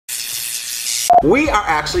We are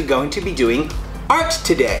actually going to be doing art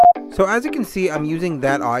today. So as you can see, I'm using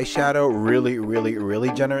that eyeshadow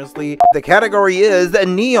really generously. The category is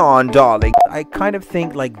neon, darling. I kind of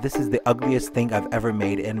think like this is the ugliest thing I've ever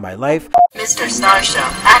made in my life. MR.STAR show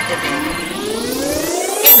activated.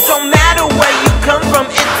 It don't matter where you come from,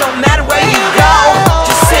 it don't matter where you go.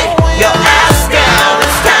 Just sit your ass down,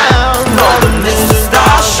 it's time for the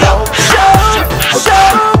MR.STAR show.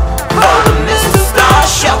 For the MR.STAR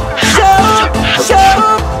show.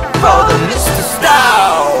 For the MR.STAR.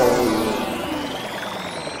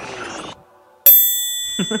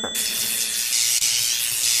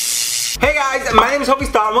 Hey guys, my name is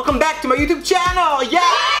Hovistar and welcome back to my YouTube channel. Yay!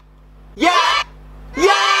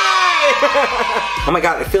 Oh my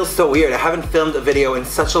god, it feels so weird. I haven't filmed a video in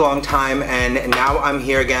such a long time and now I'm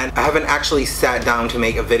here again. I haven't actually sat down to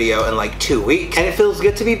make a video in like 2 weeks and it feels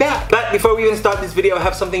good to be back. But before we even start this video, I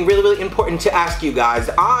have something really important to ask you guys.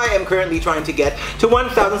 I am currently trying to get to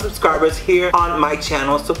 1,000 subscribers here on my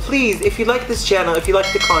channel. So please, if you like this channel, if you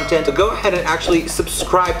like the content, go ahead and actually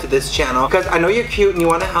subscribe to this channel because I know you're cute and you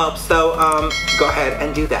want to help. So go ahead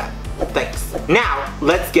and do that. Thanks. Now,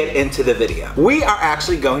 let's get into the video. We are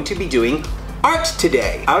actually going to be doing art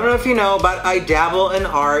today. I don't know if you know, but I dabble in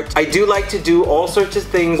art. I do like to do all sorts of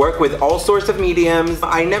things, work with all sorts of mediums.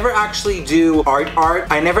 I never actually do art.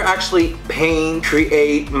 I never actually paint,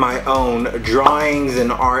 create my own drawings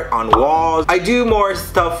and art on walls. I do more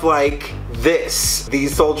stuff like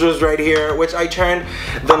these soldiers right here, which I turned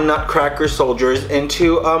the Nutcracker soldiers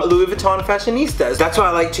into Louis Vuitton fashionistas. That's what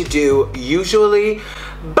I like to do usually,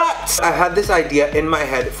 but I had this idea in my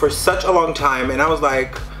head for such a long time and I was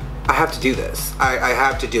like, I have to do this. I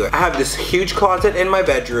have to do it. I have this huge closet in my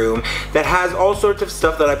bedroom that has all sorts of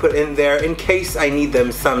stuff that I put in there in case I need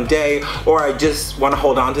them someday or I just want to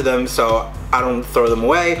hold on to them so I don't throw them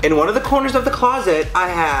away. In one of the corners of the closet, I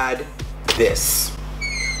had this.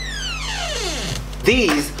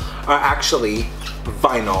 These are actually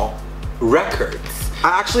vinyl records.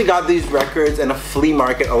 I actually got these records in a flea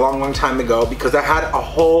market a long time ago because I had a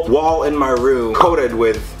whole wall in my room coated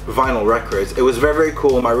with vinyl records. It was very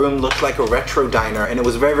cool. My room looked like a retro diner and it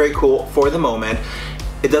was very cool for the moment.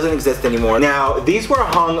 It doesn't exist anymore. Now, these were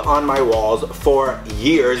hung on my walls for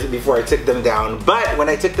years before I took them down, but when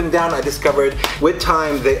I took them down, I discovered with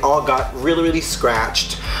time they all got really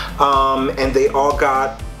scratched and they all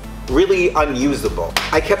got really unusable.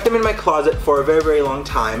 I kept them in my closet for a very long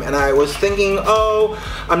time and I was thinking, oh,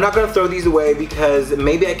 I'm not gonna throw these away because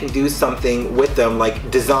maybe I can do something with them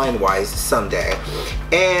like design wise someday.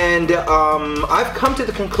 And I've come to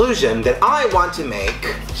the conclusion that I want to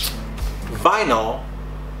make vinyl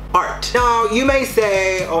art. Now, you may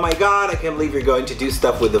say, oh my god, I can't believe you're going to do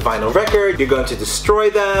stuff with the vinyl record. You're going to destroy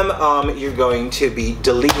them. You're going to be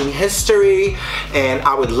deleting history. And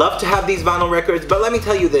I would love to have these vinyl records, but let me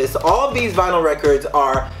tell you this, all of these vinyl records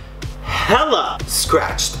are hella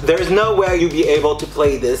scratched. There's no way you'll be able to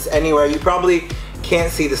play this anywhere. You probably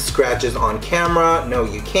can't see the scratches on camera. No,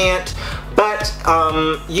 you can't. But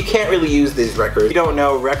you can't really use these records. You don't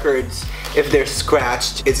know records, if they're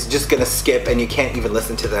scratched, it's just gonna skip and you can't even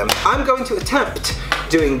listen to them. I'm going to attempt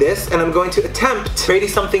doing this and I'm going to attempt creating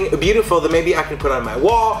something beautiful that maybe I can put on my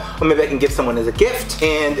wall or maybe I can give someone as a gift.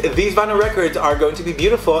 And these vinyl records are going to be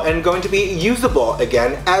beautiful and going to be usable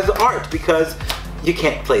again as art because you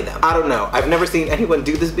can't play them. I don't know. I've never seen anyone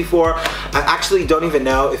do this before. I actually don't even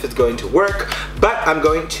know if it's going to work, but I'm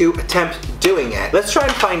going to attempt doing it. Let's try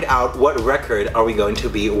and find out what record are we going to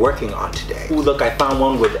be working on today. Ooh, look, I found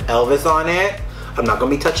one with Elvis on it. I'm not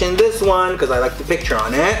gonna be touching this one because I like the picture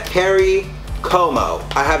on it. Perry Como.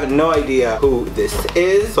 I have no idea who this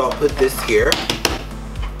is, so I'll put this here.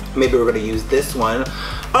 Maybe we're gonna use this one.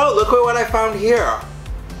 Oh, look at what I found here.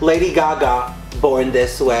 Lady Gaga. Born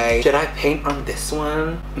This Way. Should I paint on this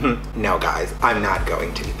one? No guys, I'm not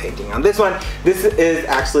going to be painting on this one. This is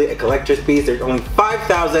actually a collector's piece. There's only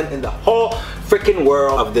 5,000 in the whole freaking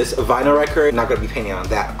world of this vinyl record. I'm not gonna be painting on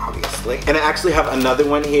that, obviously. And I actually have another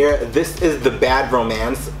one here. This is the Bad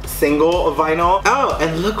Romance single vinyl. Oh,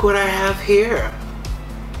 and look what I have here.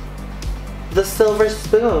 The Silver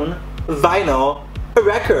Spoon vinyl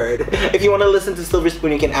record. If you want to listen to Silver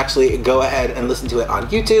Spoon, you can actually go ahead and listen to it on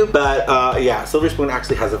YouTube. But yeah, Silver Spoon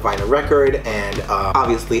actually has a vinyl record and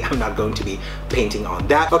obviously I'm not going to be painting on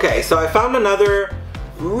that. Okay, so I found another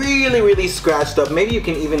really scratched up. Maybe you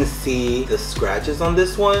can even see the scratches on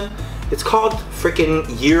this one. It's called freaking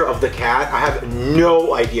Year of the Cat. I have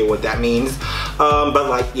no idea what that means. But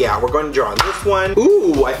like, yeah, we're going to draw on this one.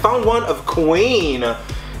 Ooh, I found one of Queen.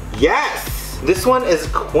 Yes, this one is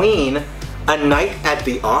Queen. A Night at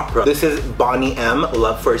the Opera. This is Bonnie M,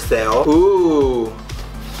 Love for Sale. Ooh.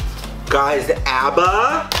 Guys,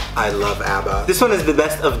 ABBA. I love ABBA. This one is the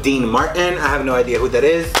Best of Dean Martin. I have no idea who that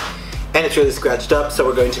is. And it's really scratched up, so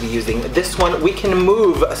we're going to be using this one. We can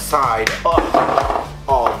move aside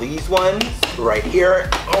all these ones right here.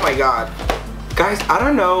 Oh my god. Guys, I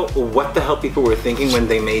don't know what the hell people were thinking when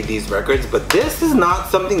they made these records, but this is not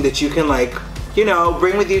something that you can, like, you know,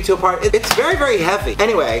 bring with you to a party. It's very, very heavy.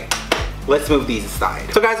 Anyway, let's move these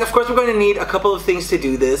aside. So guys, of course we're going to need a couple of things to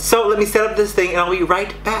do this. So let me set up this thing and I'll be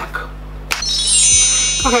right back.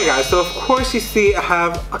 Okay guys, so of course you see I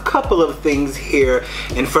have a couple of things here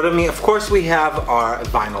in front of me. Of course we have our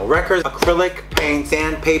vinyl records, acrylic paint,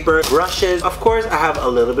 sandpaper, brushes. Of course I have a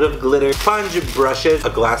little bit of glitter, sponge brushes,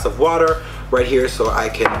 a glass of water right here so I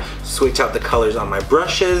can switch out the colors on my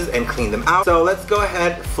brushes and clean them out. So let's go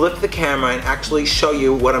ahead, flip the camera and actually show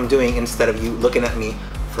you what I'm doing instead of you looking at me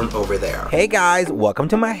from over there. Hey guys, welcome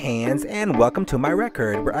to my hands and welcome to my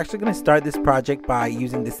record. We're actually going to start this project by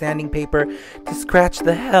using the sanding paper to scratch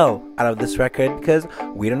the hell out of this record because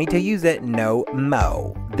we don't need to use it no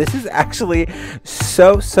mo. This is actually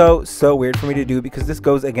so weird for me to do because this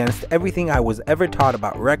goes against everything I was ever taught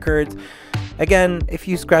about records. Again, if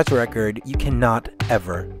you scratch a record, you cannot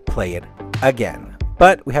ever play it again.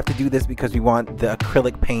 But we have to do this because we want the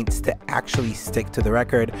acrylic paints to actually stick to the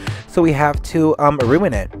record. So we have to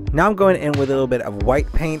ruin it. Now I'm going in with a little bit of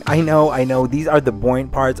white paint. I know, these are the boring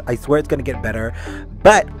parts. I swear it's going to get better.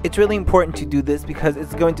 But it's really important to do this because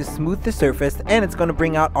it's going to smooth the surface and it's going to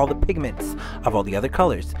bring out all the pigments of all the other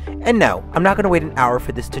colors. And no, I'm not going to wait an hour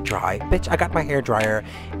for this to dry. Bitch, I got my hair dryer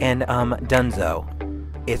and dunzo.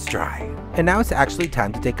 It's dry. And now it's actually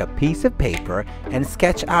time to take a piece of paper and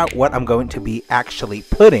sketch out what I'm going to be actually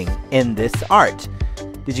putting in this art.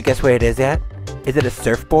 Did you guess what it is yet? Is it a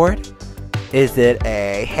surfboard? Is it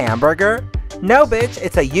a hamburger? No bitch,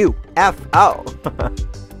 it's a UFO.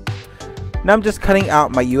 Now I'm just cutting out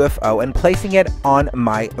my UFO and placing it on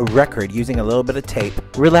my record using a little bit of tape.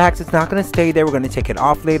 Relax, it's not going to stay there. We're going to take it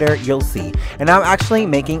off later. You'll see. And I'm actually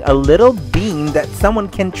making a little beam that someone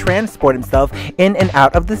can transport himself in and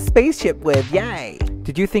out of the spaceship with. Yay!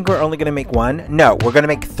 Did you think we're only going to make one? No, we're going to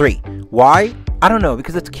make 3. Why? I don't know,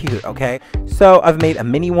 because it's cute, okay? So I've made a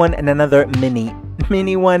mini one and another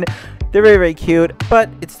mini one. They're very cute, but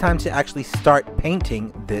it's time to actually start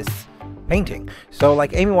painting this painting. So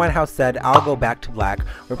like Amy Winehouse said, I'll go back to black.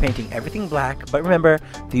 We're painting everything black, but remember,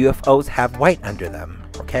 the UFOs have white under them,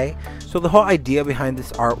 okay? So the whole idea behind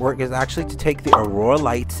this artwork is actually to take the aurora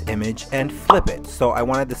lights image and flip it. So I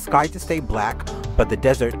wanted the sky to stay black, but the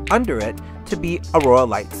desert under it to be aurora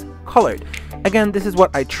lights colored. Again, this is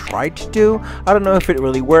what I tried to do. I don't know if it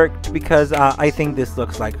really worked because I think this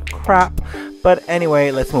looks like crap. But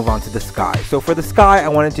anyway, let's move on to the sky. So for the sky, I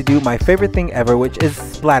wanted to do my favorite thing ever, which is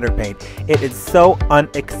splatter paint. It is so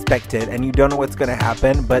unexpected and you don't know what's gonna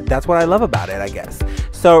happen, but that's what I love about it, I guess.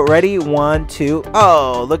 So ready, 1, 2,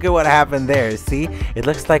 oh, look at what happened there. See, it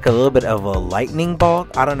looks like a little bit of a lightning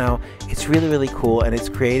bolt. I don't know. It's really cool and it's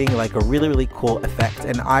creating like a really cool effect.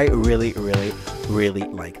 And I really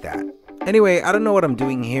like that. Anyway, I don't know what I'm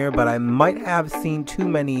doing here, but I might have seen too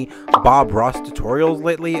many Bob Ross tutorials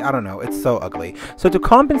lately. I don't know, it's so ugly. So to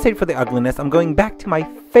compensate for the ugliness, I'm going back to my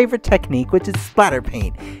favorite technique, which is splatter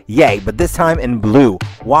paint. Yay, but this time in blue.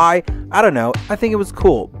 Why? I don't know, I think it was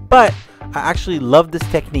cool. But I actually love this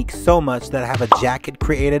technique so much that I have a jacket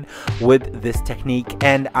created with this technique,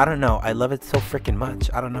 and I don't know, I love it so freaking much.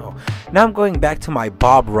 I don't know. Now I'm going back to my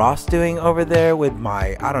Bob Ross doing over there with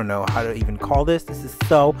my, I don't know how to even call this. This is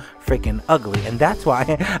so freaking ugly, and that's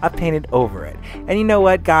why I painted over it. And you know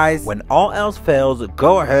what, guys? When all else fails,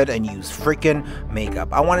 go ahead and use freaking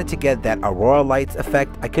makeup. I wanted to get that aurora lights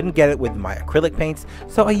effect. I couldn't get it with my acrylic paints,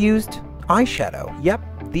 so I used eyeshadow. Yep.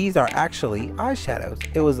 These are actually eyeshadows.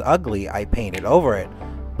 It was ugly, I painted over it,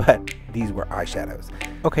 but these were eyeshadows.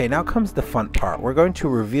 Okay, now comes the fun part. We're going to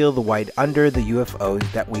reveal the white under the UFOs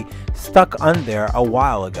that we stuck on there a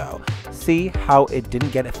while ago. See how it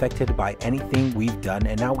didn't get affected by anything we've done,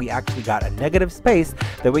 and now we actually got a negative space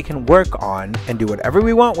that we can work on and do whatever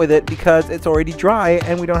we want with it because it's already dry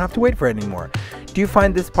and we don't have to wait for it anymore. Do you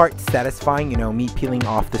find this part satisfying, you know, me peeling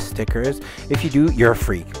off the stickers? If you do, you're a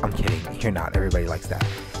freak. I'm kidding, you're not. Everybody likes that.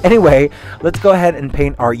 Anyway, let's go ahead and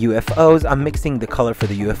paint our UFOs. I'm mixing the color for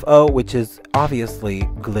the UFO, which is obviously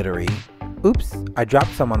glittery. Oops, I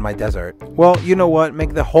dropped some on my desert. Well, you know what?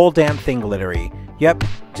 Make the whole damn thing glittery. Yep,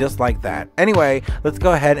 just like that. Anyway, let's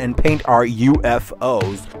go ahead and paint our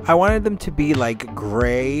UFOs. I wanted them to be like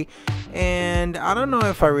gray, and I don't know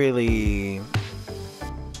if I really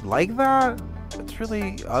like that. It's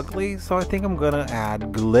really ugly, so I think I'm gonna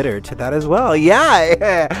add glitter to that as well.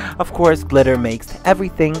 Yeah, of course, glitter makes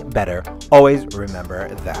everything better. Always remember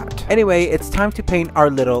that. Anyway, it's time to paint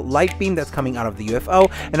our little light beam that's coming out of the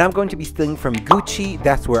UFO, and I'm going to be stealing from Gucci.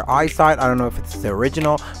 That's where I saw it. I don't know if it's the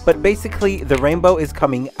original, but basically the rainbow is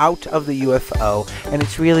coming out of the UFO, and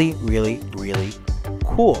it's really, really, really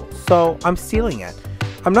cool. So I'm stealing it.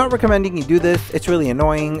 I'm not recommending you do this. It's really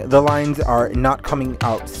annoying. The lines are not coming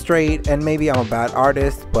out straight, and maybe I'm a bad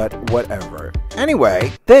artist, but whatever.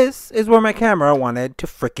 Anyway, this is where my camera wanted to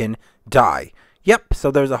frickin' die. Yep,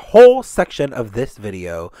 so there's a whole section of this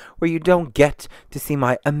video where you don't get to see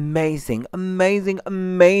my amazing, amazing,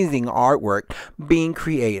 amazing artwork being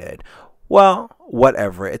created. Well,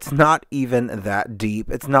 whatever. It's not even that deep.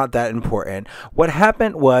 It's not that important. What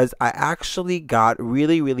happened was I actually got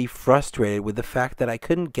really, really frustrated with the fact that I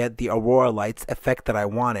couldn't get the aurora lights effect that I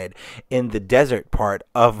wanted in the desert part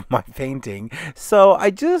of my painting. So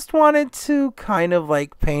I just wanted to kind of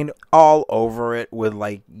like paint all over it with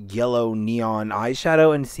like yellow neon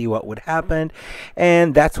eyeshadow and see what would happen.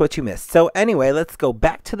 And that's what you missed. So anyway, let's go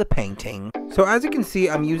back to the painting. So as you can see,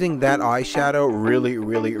 I'm using that eyeshadow really,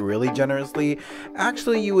 really, really generously.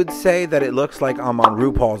 Actually, you would say that it looks like I'm on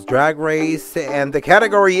RuPaul's Drag Race, and the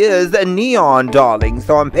category is neon, darling.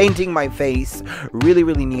 So I'm painting my face really,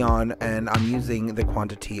 really neon, and I'm using the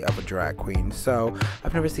quantity of a drag queen. So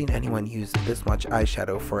I've never seen anyone use this much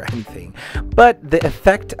eyeshadow for anything. But the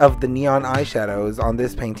effect of the neon eyeshadows on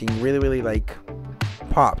this painting really, really like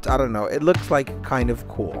popped. I don't know, it looks like kind of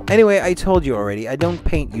cool. Anyway, I told you already, I don't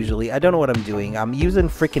paint usually. I don't know what I'm doing. I'm using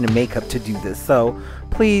freaking makeup to do this, so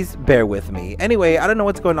please bear with me. Anyway, I don't know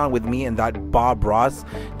what's going on with me and that Bob Ross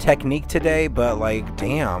technique today, but like,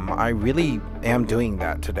 damn, I really am doing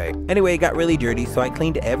that today. Anyway, it got really dirty, so I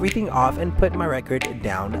cleaned everything off and put my record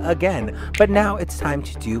down again. But now it's time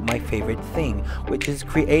to do my favorite thing, which is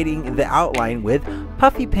creating the outline with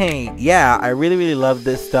puffy paint. Yeah, I really, really love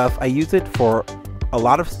this stuff. I use it for a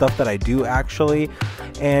lot of stuff that I do actually,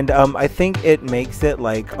 and I think it makes it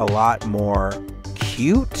like a lot more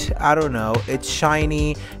cute. I don't know, it's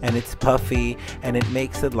shiny and it's puffy and it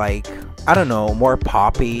makes it like, I don't know, more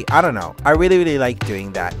poppy. I don't know, I really, really like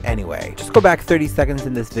doing that. Anyway, just go back 30 seconds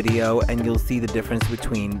in this video and you'll see the difference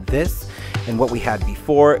between this and what we had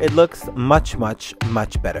before. It looks much, much,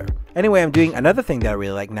 much better. Anyway, I'm doing another thing that I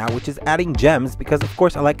really like now, which is adding gems, because of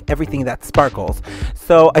course I like everything that sparkles.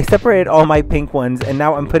 So I separated all my pink ones and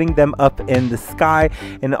now I'm putting them up in the sky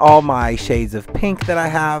in all my shades of pink that I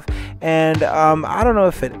have. And I don't know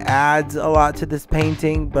if it adds a lot to this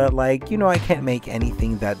painting, but like, you know, I can't make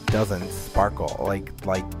anything that doesn't sparkle. Like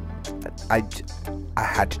I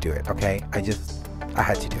had to do it, okay? I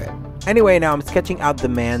had to do it. Anyway, now I'm sketching out the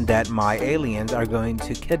man that my aliens are going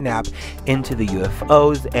to kidnap into the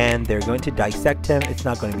UFOs, and they're going to dissect him. It's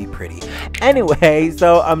not going to be pretty. Anyway,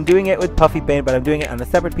 so I'm doing it with puffy paint, but I'm doing it on a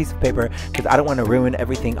separate piece of paper because I don't want to ruin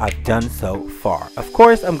everything I've done so far. Of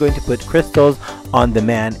course, I'm going to put crystals on the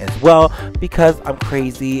man as well because I'm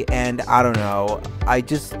crazy and I don't know. I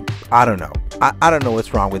don't know. I don't know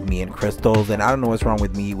what's wrong with me and crystals, and I don't know what's wrong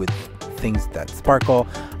with me with things that sparkle.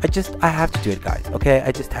 I have to do it, guys, okay?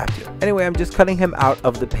 I just have to. Anyway, I'm just cutting him out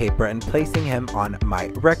of the paper and placing him on my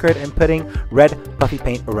record and putting red puffy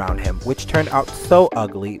paint around him, which turned out so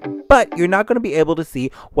ugly, but you're not going to be able to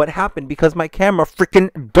see what happened because my camera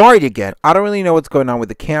freaking died again. I don't really know what's going on with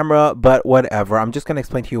the camera, but whatever. I'm just going to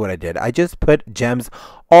explain to you what I did. I just put gems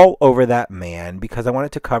all over that man because I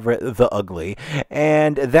wanted to cover the ugly,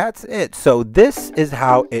 and that's it. So this is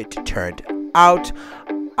how it turned out.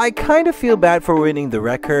 I kind of feel bad for winning the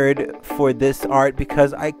record for this art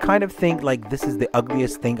because I kind of think like this is the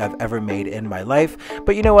ugliest thing I've ever made in my life.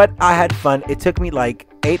 But you know what? I had fun. It took me like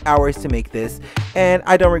 8 hours to make this and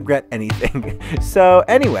I don't regret anything. So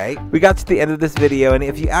anyway, we got to the end of this video, and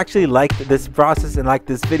if you actually liked this process and liked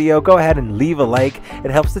this video, go ahead and leave a like.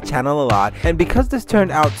 It helps the channel a lot. And because this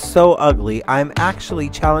turned out so ugly, I'm actually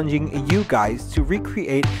challenging you guys to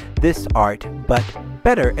recreate this art but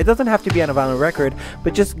better. It doesn't have to be on a vinyl record,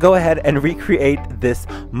 but just go ahead and recreate this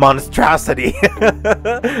monstrosity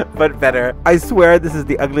but better. I swear this is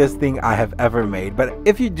the ugliest thing I have ever made, but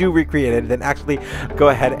if you do recreate it, then actually go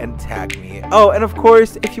ahead and tag me. Oh, and of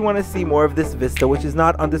course, if you want to see more of this vista, which is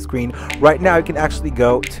not on the screen right now, you can actually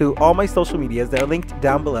go to all my social medias that are linked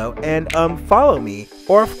down below and follow me.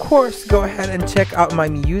 Or of course, go ahead and check out my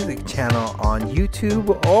music channel on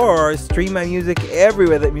YouTube or stream my music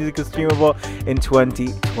everywhere that music is streamable in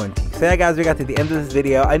 2020. So yeah guys, we got to the end of this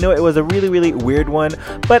video. I know it was a really, really weird one,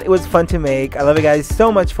 but it was fun to make. I love you guys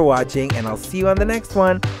so much for watching, and I'll see you on the next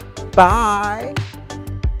one. Bye!